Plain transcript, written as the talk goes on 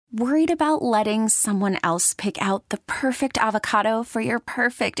Worried about letting someone else pick out the perfect avocado for your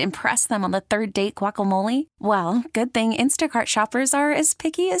perfect impress them on the third date guacamole? Well, good thing Instacart shoppers are as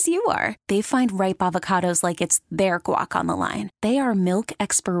picky as you are. They find ripe avocados like it's their guac on the line. They are milk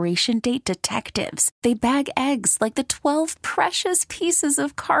expiration date detectives. They bag eggs like the 12 precious pieces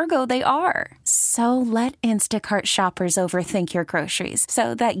of cargo they are. So let Instacart shoppers overthink your groceries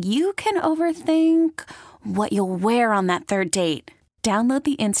so that you can overthink what you'll wear on that third date. Download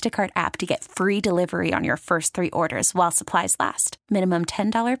the Instacart app to get free delivery on your first 3 orders while supplies last. Minimum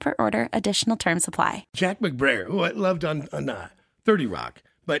 $10 per order. Additional terms apply. Jack McBrayer, who I loved on 30 Rock,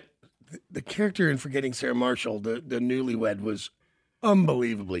 but the character in Forgetting Sarah Marshall, the newlywed, was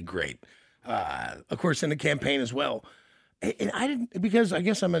unbelievably great. Of course, in the campaign as well. And I didn't, because I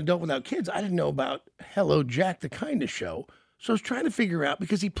guess I'm an adult without kids, I didn't know about Hello, Jack, the Kindness Show. So I was trying to figure out,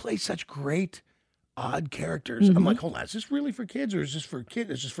 because he plays such great odd characters. I'm like, hold on, is this really for kids or is this for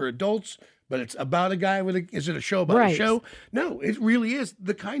kids? Is this for adults? But it's about a guy with is it a show about a show? No, it really is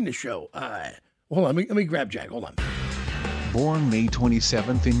the Kindness Show. Hold on, let me grab Jack. Hold on. Born May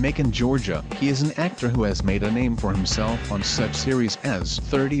 27th in Macon, Georgia, he is an actor who has made a name for himself on such series as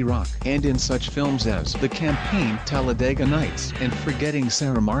 30 Rock and in such films as The Campaign, Talladega Nights, and Forgetting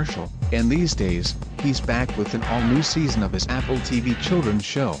Sarah Marshall. And these days, he's back with an all-new season of his Apple TV children's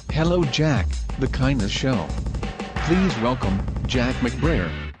show, Hello Jack, The Kindness Show. Please welcome, Jack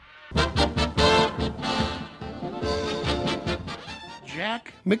McBrayer.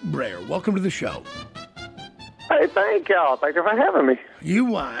 Jack McBrayer, welcome to the show. Hey, thank y'all. Thank you for having me. You,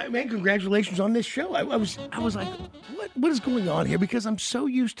 man, congratulations on this show. I was like, what is going on here? Because I'm so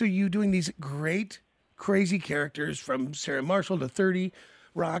used to you doing these great, crazy characters, from Sarah Marshall to 30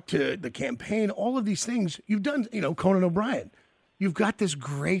 Rock to The Campaign, all of these things. You've done, Conan O'Brien. You've got this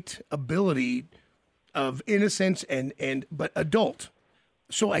great ability of innocence but adult.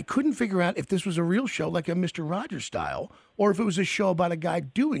 So I couldn't figure out if this was a real show, like a Mr. Rogers style, or if it was a show about a guy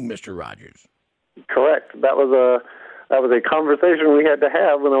doing Mr. Rogers. Correct. That was a conversation we had to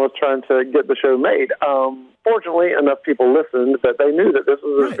have when I was trying to get the show made. Fortunately, enough people listened that they knew that this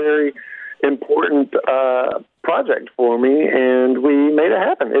was a very important project for me, and we made it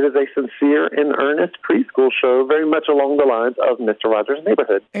happen. It is a sincere and earnest preschool show, very much along the lines of Mr. Rogers'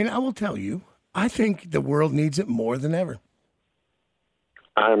 Neighborhood. And I will tell you, I think the world needs it more than ever.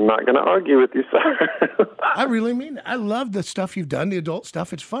 I'm not going to argue with you, sir. I really mean it. I love the stuff you've done, the adult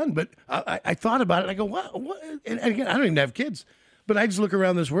stuff. It's fun. But I thought about it, and I go, what? And again, I don't even have kids. But I just look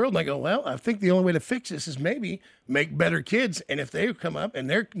around this world, and I go, well, I think the only way to fix this is maybe make better kids. And if they come up, and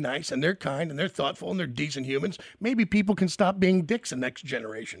they're nice, and they're kind, and they're thoughtful, and they're decent humans, maybe people can stop being dicks the next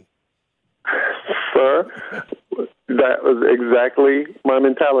generation. Sir, that was exactly my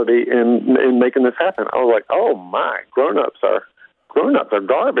mentality in making this happen. I was like, oh, my, grown-ups are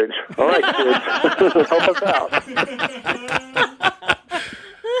garbage. All right, kids, help us out.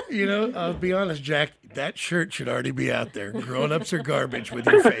 I'll be honest, Jack, that shirt should already be out there. Grown-ups are garbage with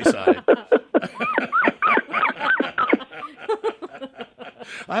your face on it.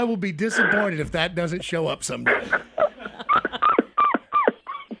 I will be disappointed if that doesn't show up someday.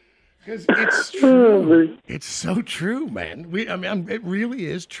 Because it's true. It's so true, man. It really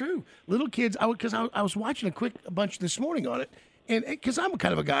is true. Little kids, I was watching a bunch this morning on it. And because I'm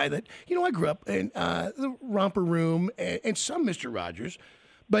kind of a guy that, I grew up in the Romper Room and some Mr. Rogers.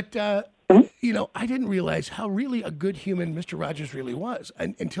 But, I didn't realize how really a good human Mr. Rogers really was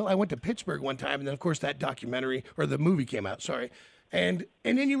until I went to Pittsburgh one time. And then, of course, that documentary or the movie came out. Sorry. And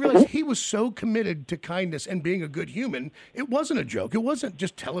then you realize he was so committed to kindness and being a good human. It wasn't a joke. It wasn't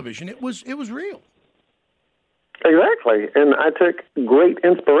just television. It was real. Exactly, and I took great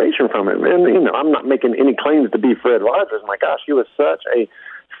inspiration from him. And, I'm not making any claims to be Fred Rogers. My gosh, he was such a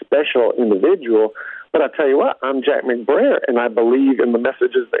special individual. But I tell you what, I'm Jack McBrayer, and I believe in the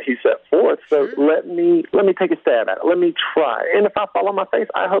messages that he set forth. So let me take a stab at it. Let me try. And if I fall on my face,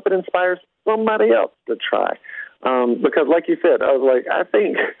 I hope it inspires somebody else to try. Because like you said, I was like, I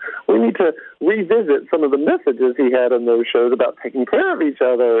think we need to revisit some of the messages he had in those shows about taking care of each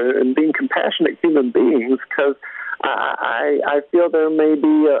other and being compassionate human beings, because I feel there may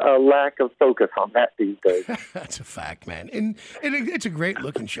be a lack of focus on that these days. That's a fact, man. And it's a great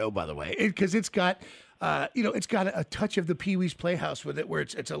looking show, by the way, because it's got, it's got a touch of the Pee-wee's Playhouse with it, where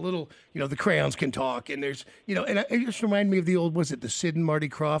it's a little, the crayons can talk, and there's, and it just reminded me of the old, was it the Sid and Marty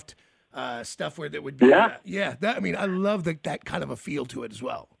Krofft stuff where there would be, I love that kind of a feel to it as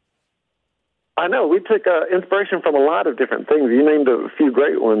well. I know. We took inspiration from a lot of different things. You named a few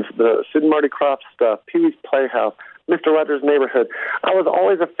great ones, the Sid and Marty Krofft stuff, Pee-wee's Playhouse, Mr. Rogers' Neighborhood. I was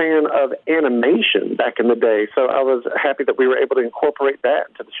always a fan of animation back in the day, so I was happy that we were able to incorporate that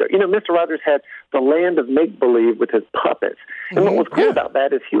into the show. You know, Mr. Rogers had the land of make-believe with his puppets. And what was cool about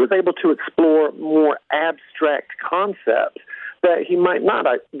that is he was able to explore more abstract concepts that he might not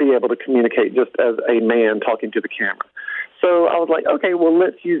be able to communicate just as a man talking to the camera. So I was like, okay, well,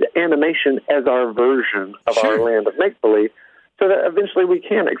 let's use animation as our version of our land of make-believe so that eventually we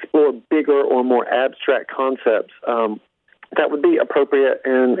can explore bigger or more abstract concepts that would be appropriate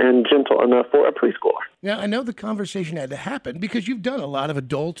and gentle enough for a preschooler. Now, I know the conversation had to happen because you've done a lot of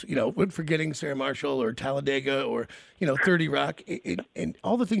adult, Forgetting Sarah Marshall or Talladega or, 30 Rock and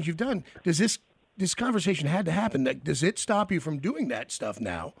all the things you've done. Does this conversation had to happen? Does it stop you from doing that stuff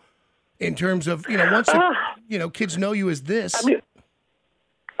now in terms of, once, kids know you as this? I mean,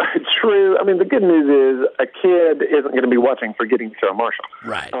 true. I mean, the good news is a kid isn't going to be watching Forgetting Sarah Marshall.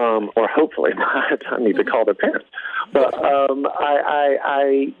 Right. Or hopefully not. I need to call their parents. But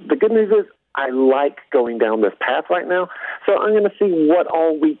the good news is I like going down this path right now. So I'm going to see what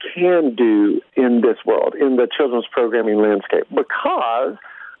all we can do in this world, in the children's programming landscape, because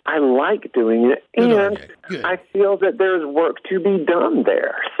I like doing it, and I feel that there's work to be done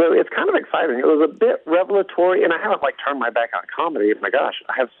there. So it's kind of exciting. It was a bit revelatory, and I haven't turned my back on comedy. My gosh,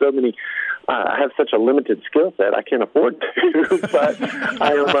 I have such a limited skill set. I can't afford to, but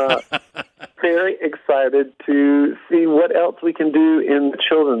I am very excited to see what else we can do in the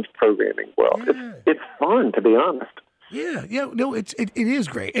children's programming world. Yeah. It's fun, to be honest. Yeah, no, it is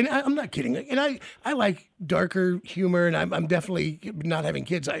great, and I'm not kidding. And I like darker humor, and I'm definitely not having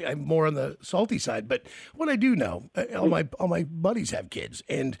kids. I'm more on the salty side. But what I do know, all my buddies have kids,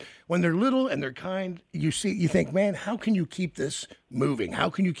 and when they're little and they're kind, you think, man, how can you keep this moving? How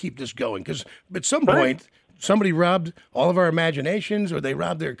can you keep this going? Because at some point, somebody robbed all of our imaginations, or they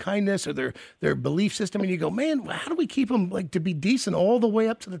robbed their kindness, or their belief system, and you go, man, how do we keep them to be decent all the way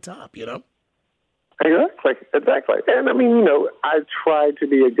up to the top? Exactly. And I mean, I try to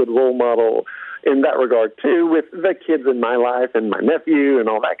be a good role model in that regard too, with the kids in my life and my nephew and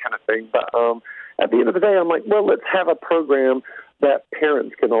all that kind of thing. But at the end of the day, I'm like, well, let's have a program that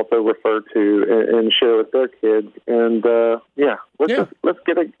parents can also refer to and share with their kids. And let's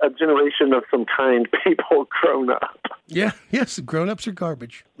get a generation of some kind people grown up. Yeah, yes, grown-ups are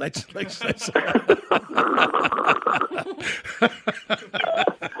garbage. Let's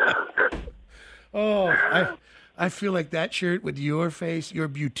Oh, I feel like that shirt with your face, your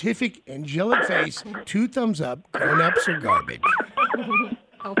beatific, angelic face, 2 thumbs up, grown-ups are garbage.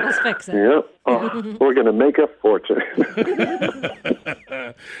 Help us fix it. Yep. We're going to make a fortune.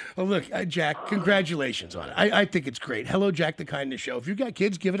 Well, look, Jack, congratulations on it. I think it's great. Hello, Jack the Kindness Show. If you've got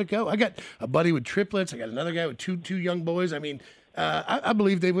kids, give it a go. I got a buddy with triplets. I got another guy with two young boys. I mean, I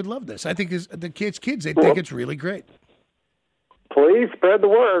believe they would love this. I think the kids, they think it's really great. Please spread the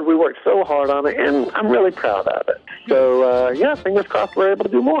word. We worked so hard on it, and I'm really proud of it. So, fingers crossed we're able to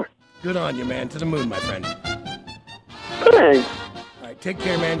do more. Good on you, man. To the moon, my friend. Thanks. All right, take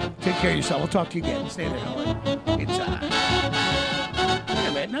care, man. Take care of yourself. We'll talk to you again. Stay there, Helen. It's,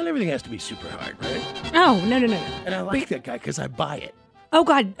 man, not everything has to be super hard, right? Oh, no. And I like that guy because I buy it. Oh,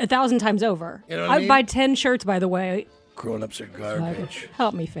 God, 1,000 times over. You know what I mean? buy 10 shirts, by the way. Grown-ups are garbage.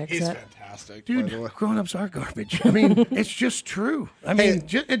 Help me fix He's it. fantastic. Dude, grown-ups are garbage. I mean, it's just true. I mean,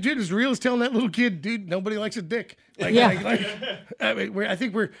 dude, as real as telling that little kid, dude, nobody likes a dick. I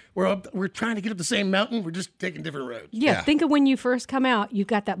think we're trying to get up the same mountain. We're just taking different roads. Yeah, think of when you first come out. You've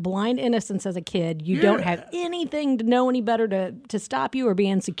got that blind innocence as a kid. You don't have anything to know any better to stop you or be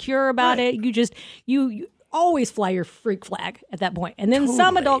insecure about it. You always fly your freak flag at that point. And then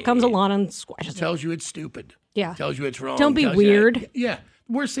some adult comes along and squashes it. Tells you it's stupid. Yeah. Tells you it's wrong. Don't be weird.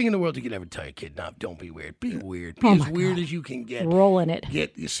 Worst thing in the world you could ever tell your kid, no, don't be weird. Be weird. Be as weird as you can get. Roll in it.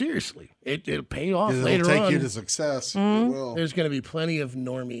 Seriously. It'll pay off It'll later on. It'll take you to success. It will. There's going to be plenty of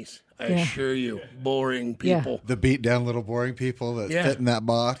normies. I assure you. Boring people. The beat down little boring people that fit in that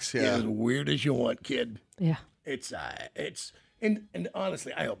box. Yeah. As weird as you want, kid. Yeah. It's and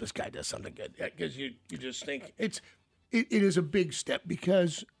honestly, I hope this guy does something good, because you just think it is a big step,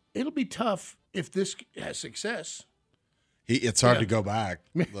 because it'll be tough if this has success. It's hard to go back.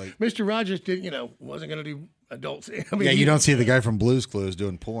 Like, Mr. Rogers wasn't going to do adults. I mean, you don't see the guy from Blue's Clues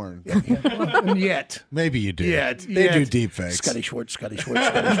doing porn. Yet. Maybe you do. Yet. They do deep fakes. Scotty Schwartz.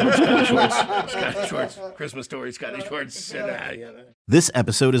 Christmas Story, Scotty Schwartz. This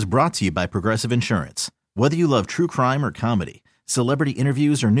episode is brought to you by Progressive Insurance. Whether you love true crime or comedy, celebrity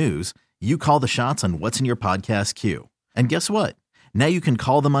interviews or news, you call the shots on what's in your podcast queue. And guess what? Now you can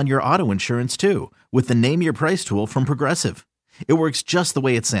call them on your auto insurance too, with the Name Your Price tool from Progressive. It works just the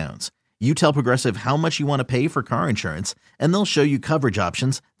way it sounds. You tell Progressive how much you want to pay for car insurance, and they'll show you coverage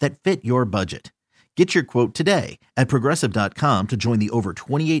options that fit your budget. Get your quote today at Progressive.com to join the over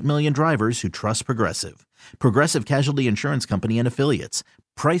 28 million drivers who trust Progressive. Progressive Casualty Insurance Company and Affiliates.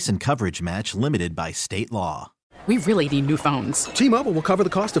 Price and coverage match limited by state law. We really need new phones. T-Mobile will cover the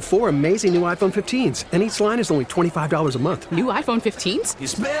cost of 4 amazing new iPhone 15s, and each line is only $25 a month. New iPhone 15s?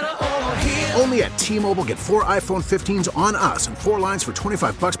 It's better over here. Only at T-Mobile, get 4 iPhone 15s on us and 4 lines for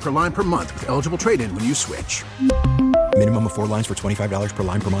 $25 per line per month with eligible trade-in when you switch. Minimum of 4 lines for $25 per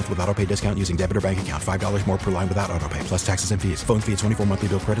line per month with autopay discount using debit or bank account. $5 more per line without autopay, plus taxes and fees. Phone fee at 24 monthly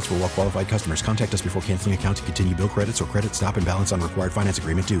bill credits for well-qualified customers. Contact us before canceling account to continue bill credits or credit stop and balance on required finance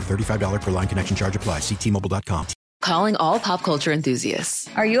agreement due. $35 per line connection charge applies. See T-Mobile.com. Calling all pop culture enthusiasts.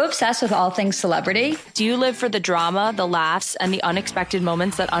 Are you obsessed with all things celebrity? Do you live for the drama, the laughs, and the unexpected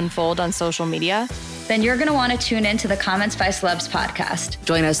moments that unfold on social media? Then you're going to want to tune in to the Comments by Celebs podcast.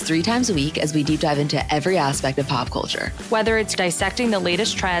 Join us 3 times a week as we deep dive into every aspect of pop culture. Whether it's dissecting the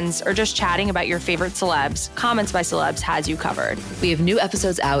latest trends or just chatting about your favorite celebs, Comments by Celebs has you covered. We have new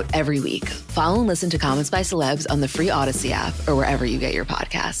episodes out every week. Follow and listen to Comments by Celebs on the free Odyssey app or wherever you get your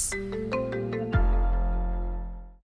podcasts.